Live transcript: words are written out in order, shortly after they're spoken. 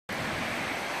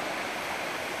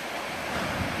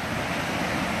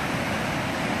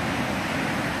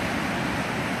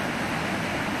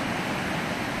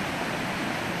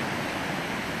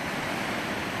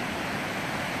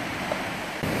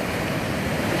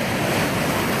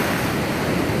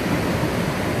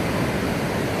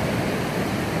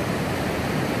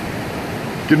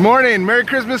Good morning, Merry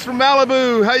Christmas from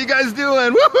Malibu. How you guys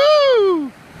doing?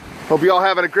 Woohoo! Hope you all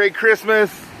having a great Christmas.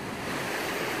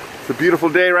 It's a beautiful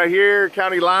day right here,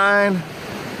 county line.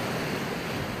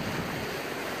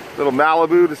 Little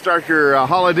Malibu to start your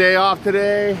holiday off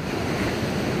today.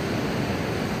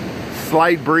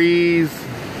 Slight breeze.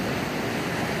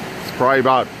 It's probably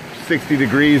about 60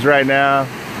 degrees right now.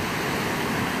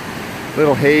 A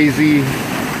little hazy.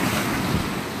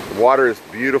 The water is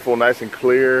beautiful, nice and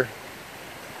clear.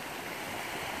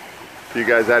 You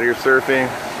guys out here surfing.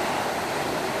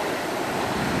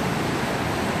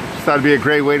 Just thought it'd be a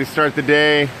great way to start the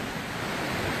day.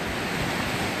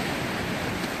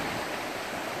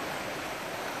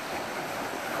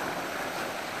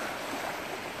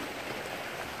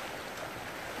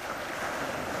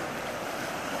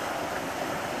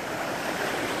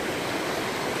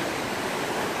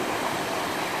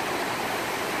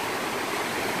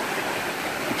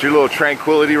 Get your little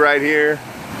tranquility right here.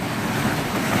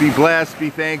 Be blessed,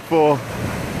 be thankful.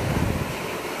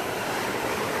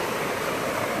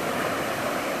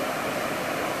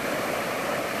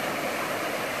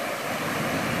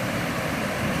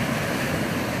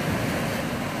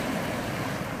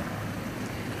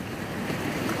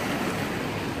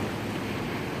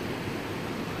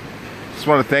 Just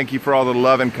want to thank you for all the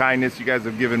love and kindness you guys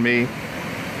have given me.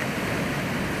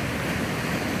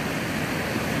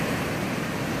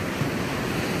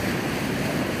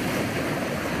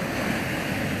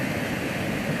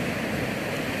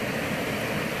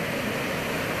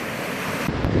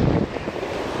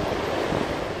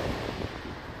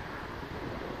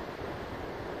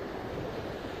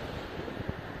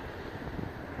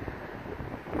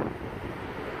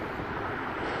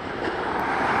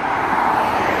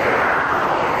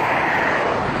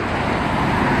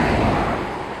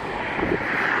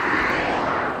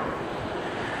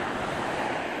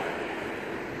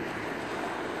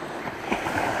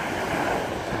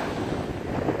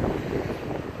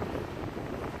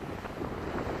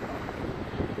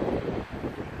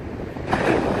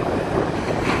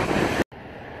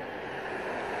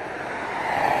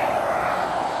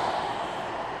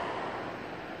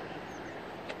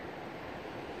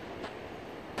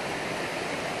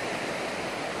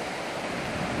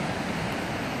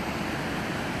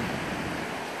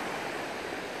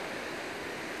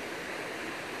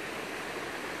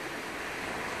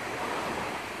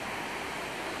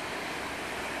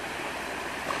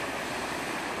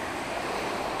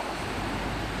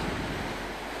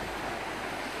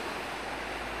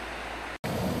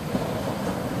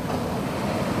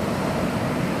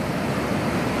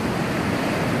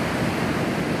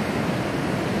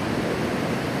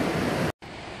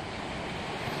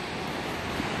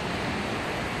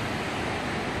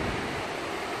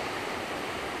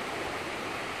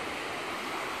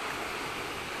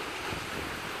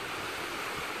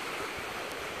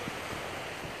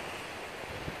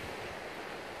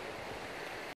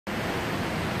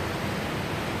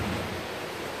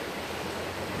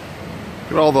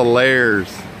 Look at all the layers.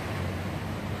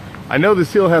 I know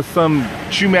this hill has some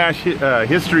Chumash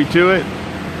history to it.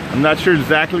 I'm not sure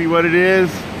exactly what it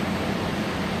is,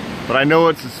 but I know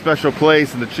it's a special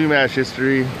place in the Chumash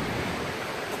history.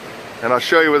 And I'll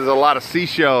show you where there's a lot of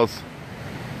seashells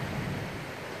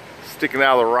sticking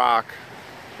out of the rock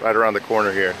right around the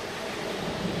corner here.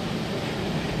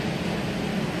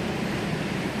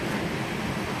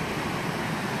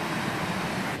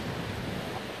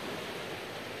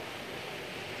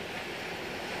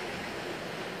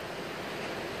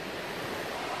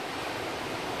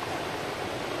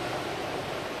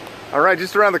 All right,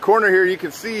 just around the corner here, you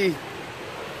can see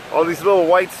all these little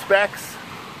white specks.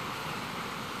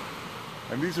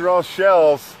 And these are all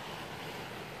shells.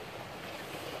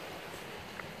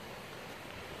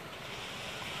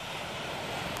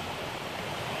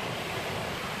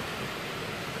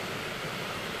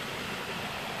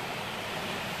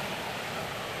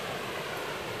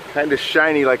 Kind of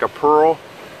shiny like a pearl.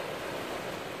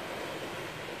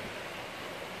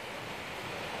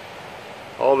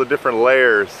 All the different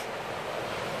layers.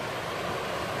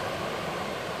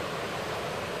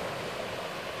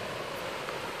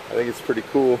 I think it's pretty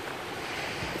cool.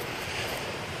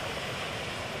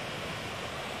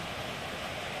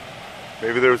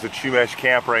 Maybe there was a Chumash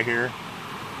camp right here.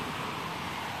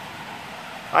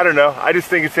 I don't know. I just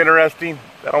think it's interesting.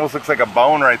 That almost looks like a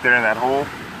bone right there in that hole.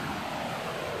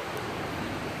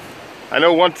 I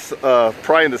know once,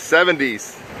 probably in the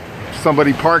 70s,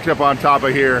 somebody parked up on top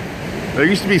of here. There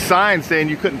used to be signs saying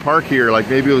you couldn't park here, like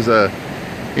maybe it was a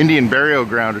Indian burial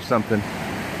ground or something.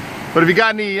 But if you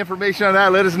got any information on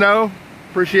that, let us know.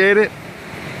 Appreciate it.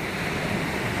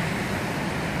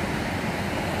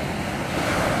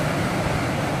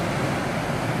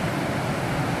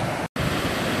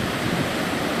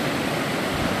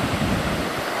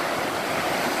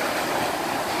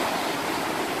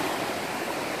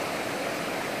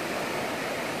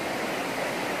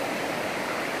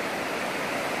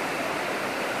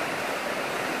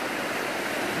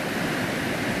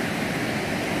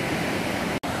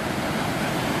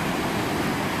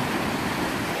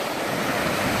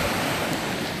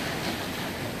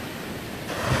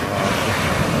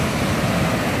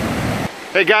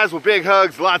 Hey guys, well, big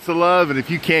hugs, lots of love, and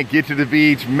if you can't get to the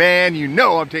beach, man, you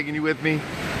know I'm taking you with me.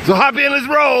 So hop in, let's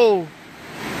roll.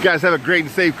 You guys have a great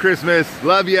and safe Christmas.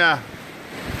 Love ya.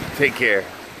 Take care.